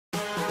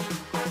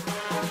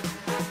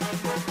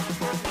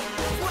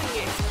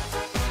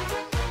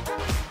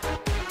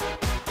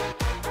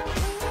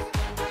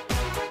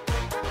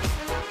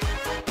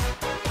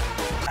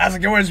How's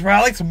it going,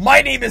 Alex?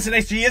 My name is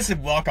TheNextGenius,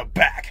 and welcome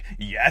back.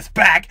 Yes,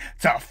 back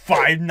to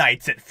Five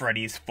Nights at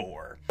Freddy's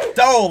 4.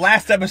 So,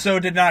 last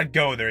episode did not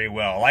go very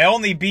well. I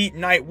only beat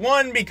Night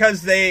 1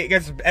 because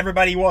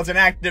everybody wasn't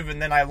active,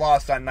 and then I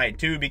lost on Night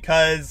 2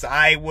 because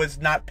I was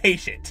not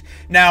patient.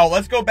 Now,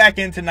 let's go back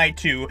into Night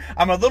 2.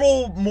 I'm a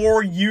little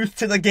more used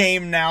to the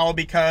game now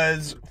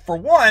because, for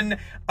one,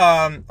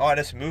 I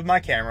just moved my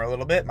camera a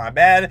little bit, my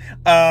bad.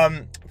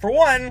 For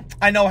one,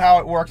 I know how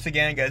it works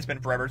again, because it's been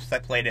forever since I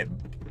played it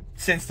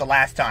since the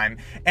last time.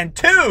 And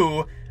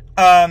two,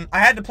 I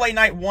had to play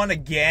Night 1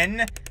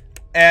 again,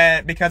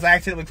 because I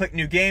accidentally clicked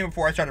new game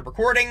before I started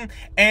recording,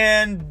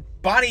 and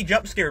Bonnie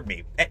jump scared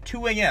me at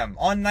 2 a.m.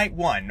 on Night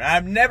 1.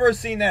 I've never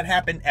seen that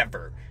happen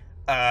ever.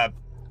 But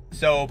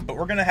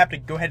we're gonna have to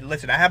go ahead and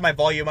listen. I have my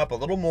volume up a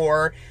little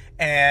more,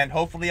 and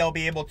hopefully I'll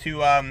be able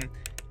to,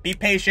 be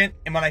patient,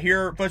 and when I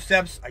hear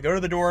footsteps, I go to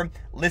the door,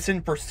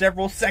 listen for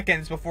several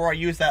seconds before I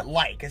use that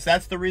light, because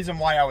that's the reason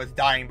why I was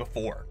dying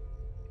before.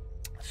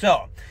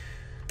 So,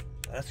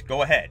 let's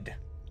go ahead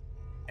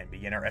and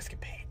begin our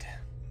escapade.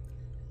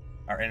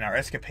 And our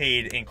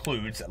escapade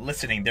includes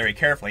listening very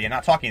carefully and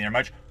not talking there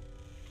much.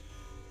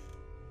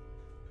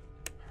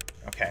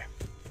 Okay.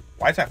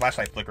 Why is my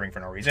flashlight flickering for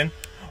no reason?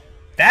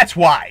 That's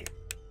why!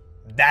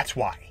 That's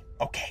why.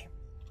 Okay.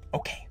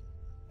 Okay.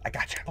 I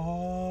gotcha.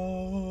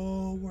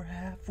 Oh, we're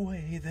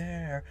halfway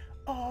there.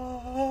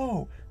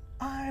 Oh,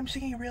 I'm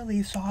singing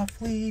really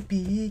softly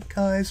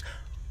because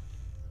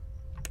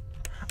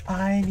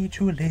I need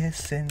to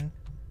listen,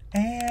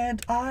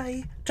 and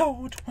I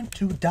don't want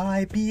to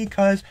die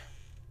because,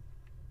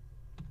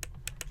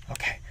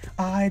 okay,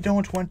 I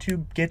don't want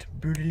to get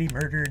brutally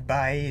murdered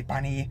by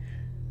Bonnie.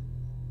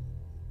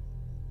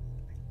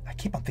 I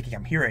keep on thinking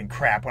I'm hearing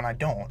crap when I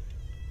don't.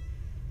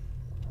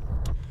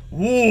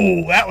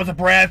 Ooh, that was a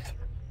breath.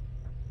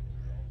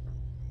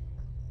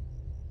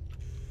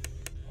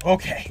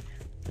 Okay.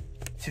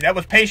 See, that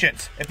was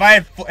patience. If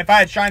I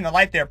had shined the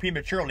light there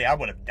prematurely, I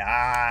would have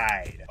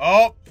died.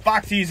 Oh,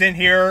 Foxy's in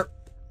here.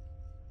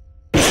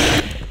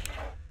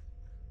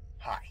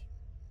 Hi.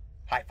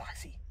 Hi,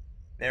 Foxy.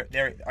 There,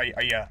 are you,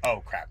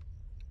 oh, crap.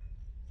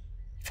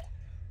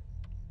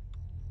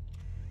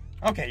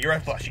 Okay, you're a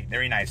plushie.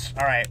 Very nice.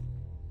 Alright.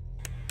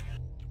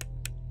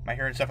 Am I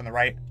hearing stuff on the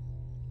right?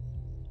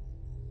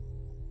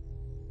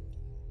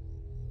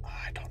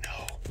 I don't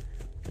know.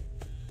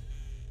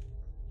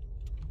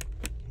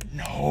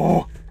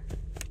 No!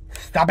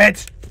 Stop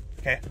it!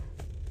 Okay.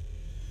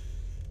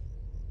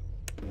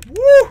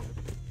 Woo!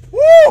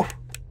 Woo!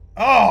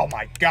 Oh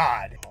my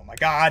god. Oh my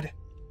god.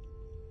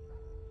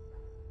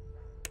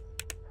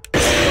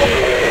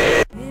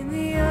 In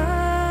the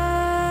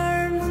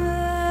arms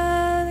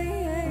of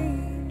the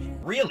angel.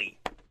 Really?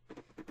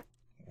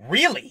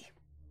 Really?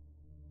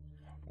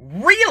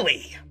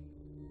 Really?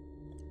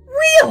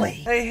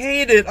 Really? I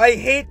hate it. I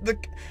hate the...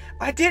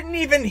 I didn't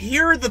even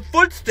hear the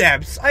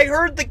footsteps. I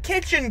heard the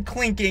kitchen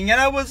clinking,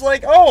 and I was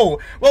like, oh,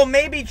 well,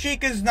 maybe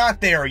Chica's not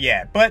there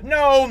yet. But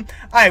no,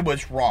 I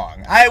was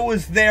wrong. I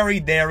was very,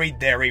 very,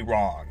 very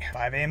wrong.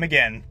 5 a.m.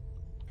 again.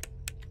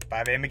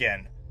 5 a.m.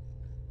 again.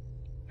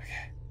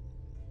 Okay.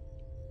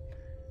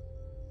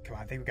 Come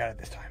on, I think we got it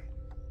this time.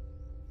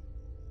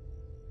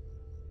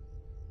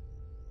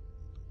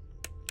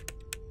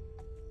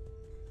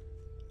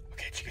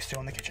 Okay, Chica's still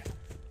in the kitchen.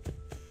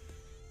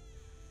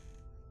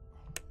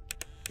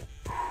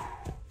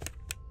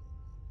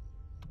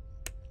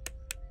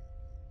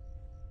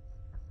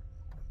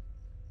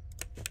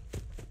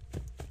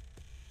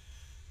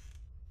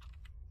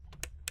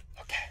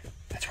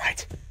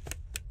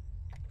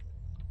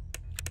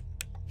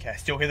 Okay,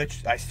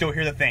 I still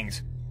hear the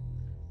things.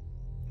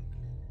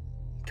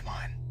 Come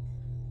on.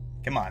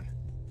 Come on.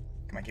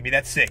 Come on, give me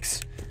that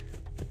 6.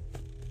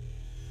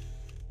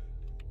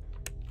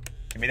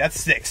 Give me that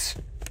 6.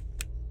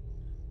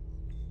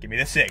 Give me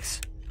the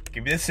 6.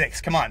 Give me the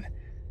 6. Come on.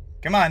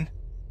 Come on.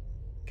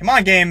 Come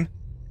on, game.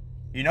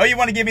 You know you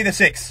want to give me the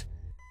 6.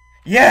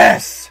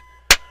 Yes!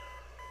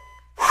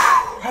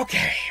 Whew,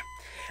 okay.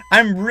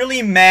 I'm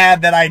really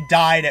mad that I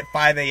died at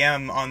 5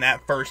 a.m. on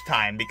that first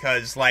time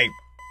because, like,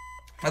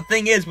 the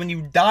thing is, when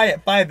you die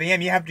at 5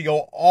 a.m., you have to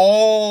go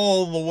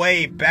all the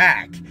way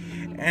back.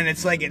 And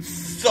it's like, it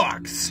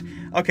sucks.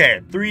 Okay,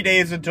 3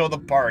 days until the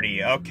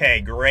party. Okay,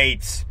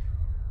 great.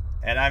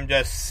 And I'm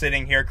just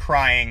sitting here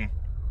crying.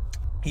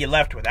 He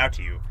left without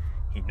you.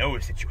 He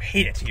knows that you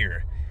hate it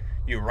here.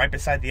 You're right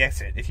beside the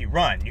exit. If you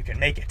run, you can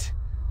make it.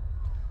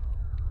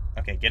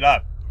 Okay, get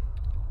up.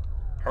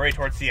 Hurry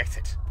towards the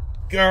exit.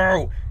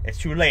 Go! It's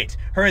too late.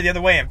 Hurry the other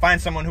way and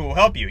find someone who will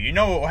help you. You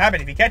know what will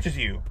happen if he catches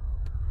you.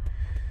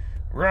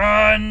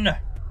 Run!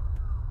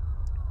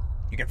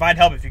 You can find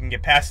help if you can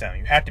get past them.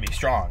 You have to be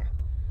strong.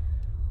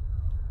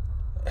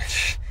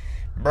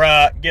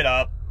 Bruh, get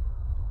up.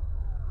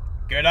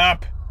 Get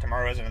up!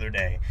 Tomorrow is another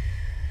day.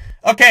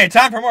 Okay,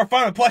 time for more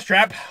fun with Plush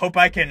Trap. Hope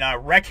I can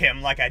wreck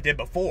him like I did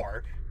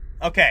before.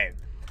 Okay.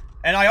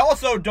 And I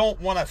also don't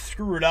want to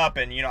screw it up,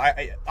 and, you know,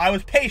 I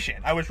was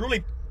patient. I was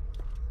really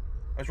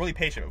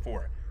patient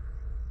before.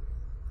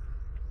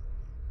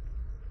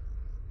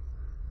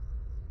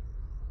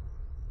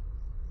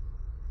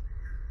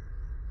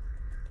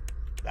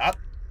 Stop.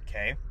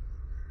 Okay.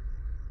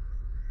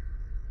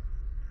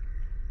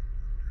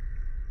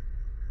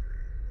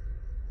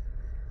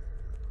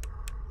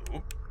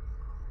 Oop.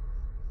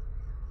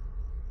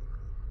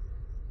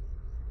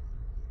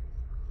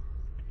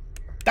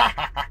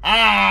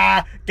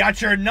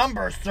 Got your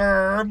number,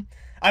 sir.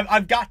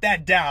 I've got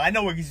that down. I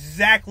know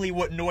exactly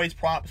what noise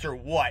prompts are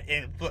what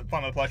in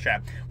Plummet Plus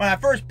Trap. When I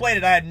first played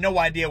it, I had no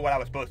idea what I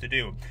was supposed to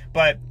do.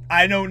 But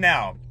I know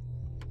now.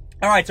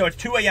 Alright, so it's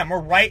 2 a.m. We're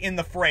right in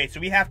the fray. So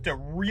we have to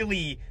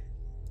really...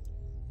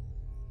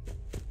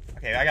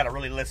 Okay, I gotta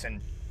really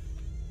listen.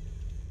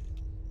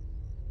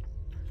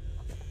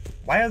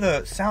 Why are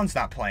the sounds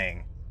not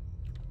playing?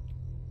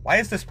 Why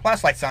is this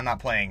flashlight sound not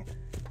playing?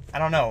 I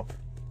don't know.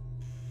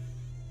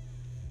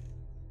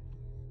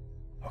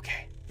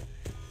 Okay.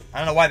 I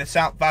don't know why the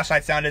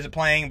flashlight sound isn't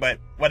playing, but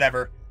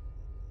whatever.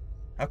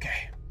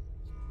 Okay.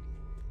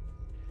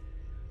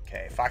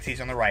 Okay,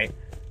 Foxy's on the right.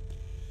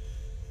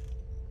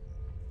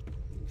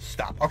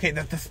 Stop. Okay,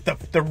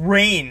 the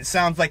rain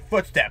sounds like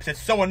footsteps.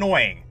 It's so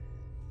annoying.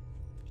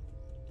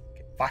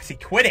 Okay, Foxy,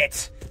 quit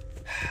it!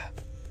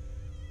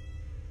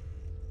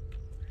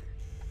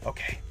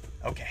 Okay.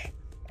 Okay.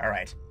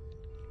 Alright.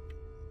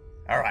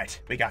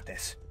 Alright, we got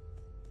this.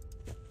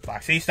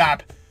 Foxy,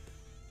 stop!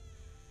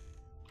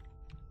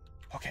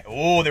 Okay.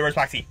 Oh, there was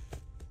Foxy.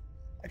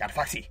 I got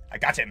Foxy. I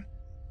got him.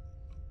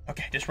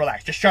 Okay, just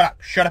relax. Just shut up.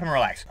 Shut up and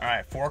relax.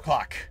 Alright, 4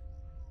 o'clock.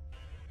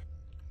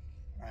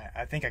 Alright,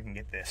 I think I can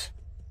get this.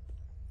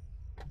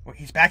 Wait,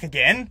 he's back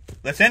again?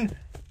 Listen.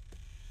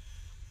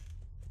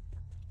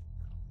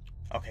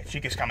 Okay,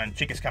 Chica's coming.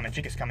 Chica's coming.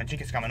 Chica's coming.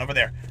 Chica's coming. Over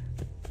there.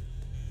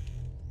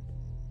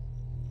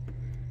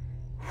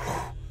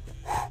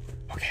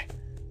 Okay.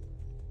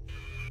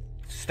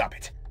 Stop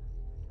it.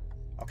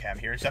 Okay, I'm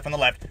hearing stuff on the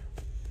left.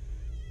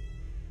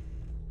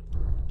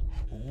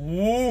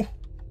 Ooh.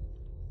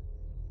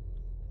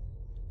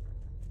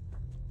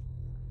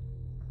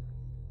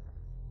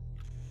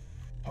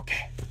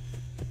 Okay.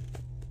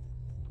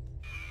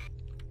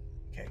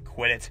 Okay,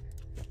 quit it.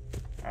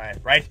 Alright,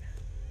 right?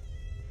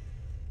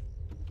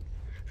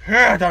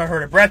 I thought I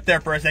heard a breath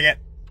there for a second.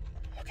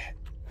 Okay.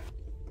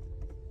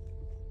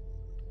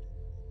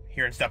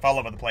 Hearing stuff all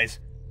over the place.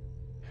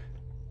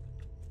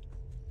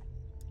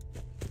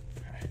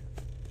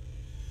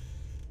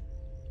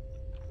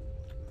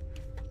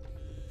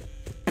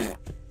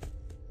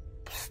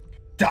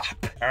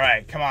 Stop.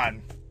 Alright, come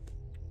on.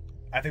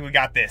 I think we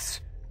got this.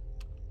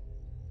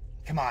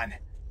 Come on.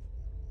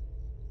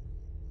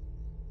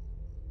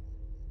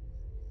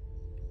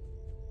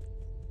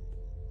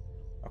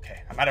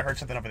 Okay, I might have heard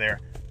something over there.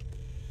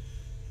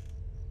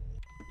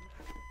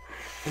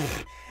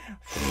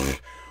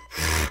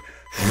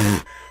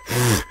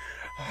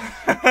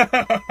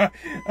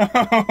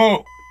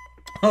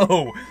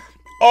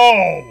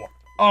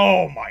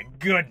 Oh my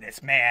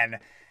goodness, man.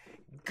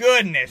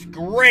 Goodness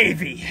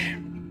gravy.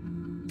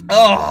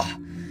 Oh,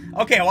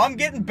 okay, well, I'm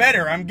getting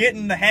better. I'm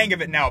getting the hang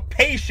of it now.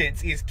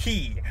 Patience is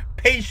key.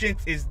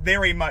 Patience is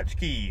very much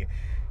key.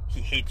 He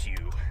hates you.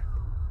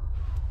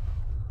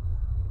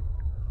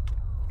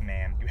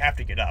 Man, you have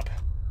to get up.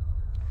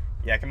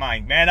 Yeah, come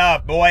on. Man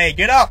up, boy.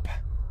 Get up.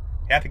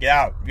 You have to get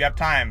out. You have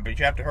time, but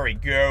you have to hurry.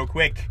 Go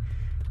quick.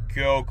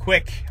 Go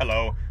quick.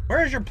 Hello.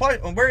 Where is your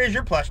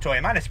plush toy?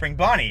 Mine is Spring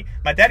Bonnie.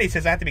 My daddy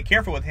says I have to be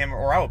careful with him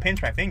or I will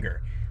pinch my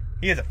finger.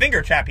 He is a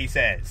finger trap, he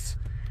says.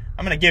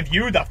 I'm gonna give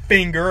you the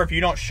finger if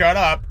you don't shut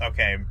up.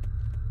 Okay.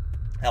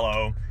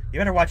 Hello. You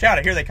better watch out.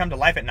 I hear they come to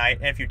life at night,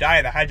 and if you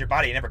die, they hide your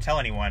body and never tell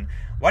anyone.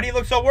 Why do you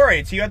look so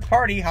worried? See you at the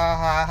party. Ha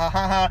ha ha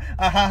ha ha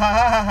ha ha ha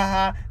ha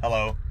ha.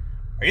 Hello.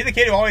 Are you the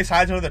kid who always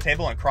hides under the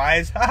table and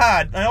cries? Ha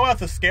ha. No one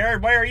else is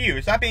scared. Why are you?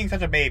 Stop being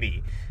such a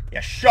baby. Yeah,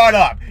 shut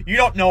up. You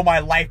don't know my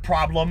life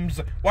problems.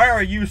 Why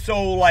are you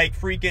so, like,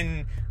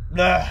 freaking...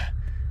 Ugh.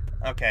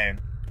 Okay.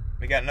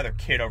 We got another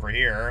kid over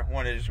here.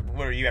 What do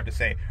you have to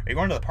say? Are you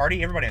going to the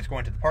party? Everybody is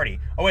going to the party.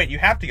 Oh, wait, you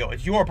have to go.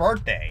 It's your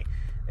birthday.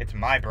 It's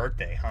my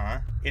birthday, huh?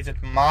 Is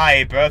it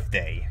my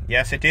birthday?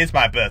 Yes, it is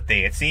my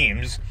birthday, it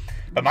seems.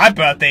 But my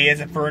birthday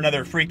isn't for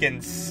another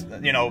freaking,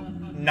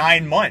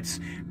 9 months.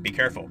 Be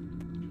careful.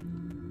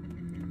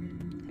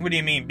 What do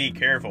you mean, be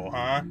careful,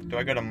 huh? Do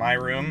I go to my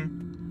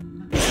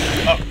room?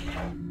 Oh.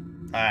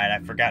 Alright,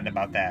 I've forgotten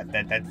about that.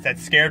 That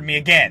scared me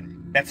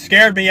again. That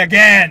scared me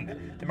again!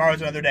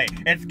 Tomorrow's another day.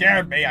 It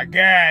scared me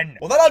again.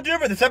 Well, that'll do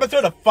for this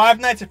episode of Five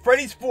Nights at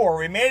Freddy's 4.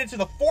 We made it to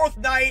the 4th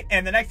night,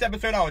 and the next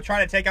episode I will try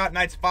to take out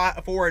nights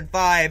 4 and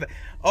 5.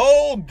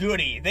 Oh,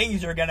 goody.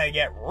 Things are gonna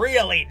get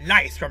really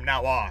nice from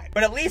now on.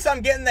 But at least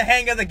I'm getting the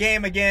hang of the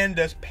game again.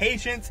 Just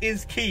patience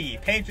is key.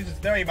 Patience is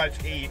very much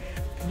key.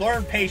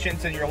 Learn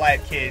patience in your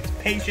life, kids.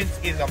 Patience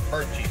is a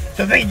virtue.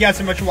 So thank you guys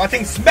so much for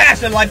watching. Smash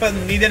that like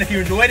button if you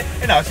enjoyed,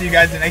 and I'll see you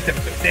guys in the next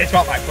episode. Stay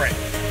smart, my friend.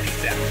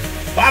 Peace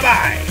out.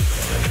 Bye-bye.